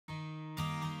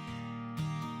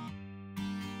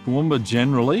Toowoomba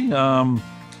generally,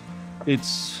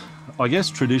 it's, I guess,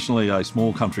 traditionally a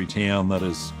small country town that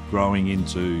is growing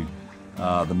into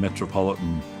the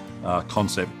metropolitan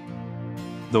concept.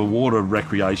 The water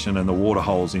recreation and the water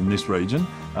holes in this region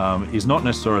is not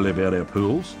necessarily about our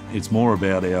pools, it's more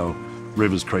about our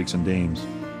rivers, creeks and dams.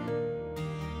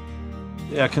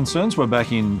 Our concerns were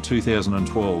back in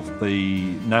 2012. The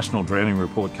National Drowning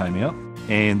Report came out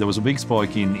and there was a big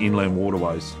spike in inland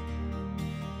waterways.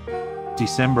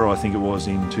 December, I think it was,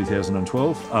 in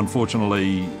 2012.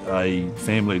 Unfortunately, a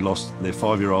family lost their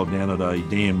 5-year-old down at a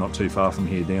dam not too far from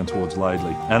here, down towards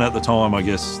Laidley. And at the time, I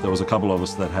guess, there was a couple of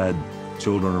us that had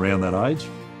children around that age.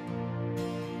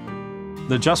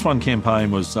 The Just One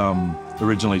campaign was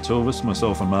originally two of us.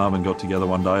 Myself and Marvin got together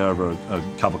one day over a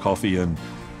cup of coffee and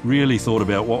really thought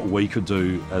about what we could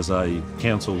do as a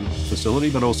council facility,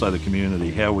 but also the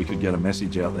community, how we could get a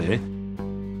message out there.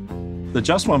 The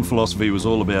Just One philosophy was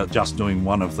all about just doing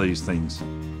one of these things.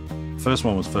 First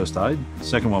one was first aid,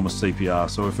 second one was CPR.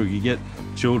 So if we could get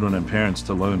children and parents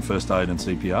to learn first aid and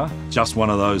CPR, just one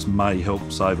of those may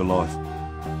help save a life.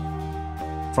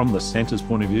 From the centre's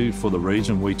point of view, for the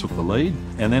region, we took the lead,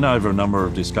 and then over a number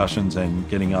of discussions and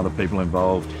getting other people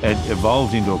involved, it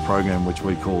evolved into a program which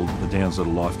we called the Downs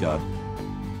Little Lifeguard.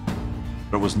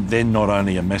 It was then not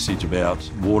only a message about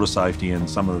water safety and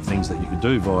some of the things that you could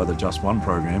do via the Just One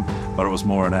program, but it was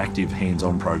more an active,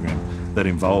 hands-on program that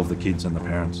involved the kids and the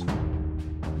parents.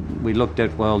 We looked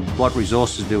at, well, what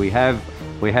resources do we have?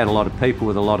 We had a lot of people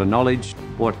with a lot of knowledge.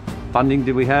 What funding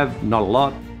did we have? Not a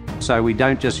lot. So we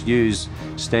don't just use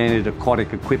standard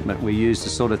aquatic equipment. We use the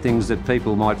sort of things that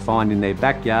people might find in their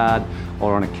backyard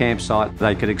or on a campsite.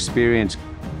 They could experience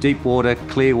deep water,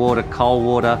 clear water, cold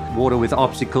water, water with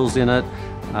obstacles in it,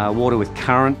 water with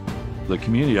current. The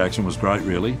community action was great,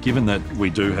 really, given that we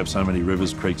do have so many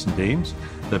rivers, creeks and dams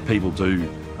that people do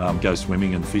go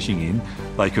swimming and fishing in.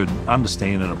 They could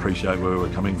understand and appreciate where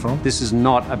we're coming from. This is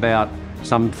not about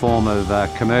some form of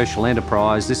commercial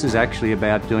enterprise. This is actually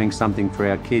about doing something for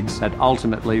our kids that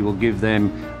ultimately will give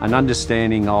them an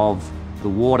understanding of the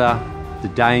water, the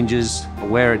dangers,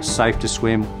 where it's safe to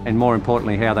swim, and more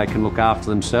importantly, how they can look after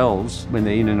themselves when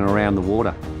they're in and around the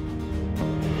water.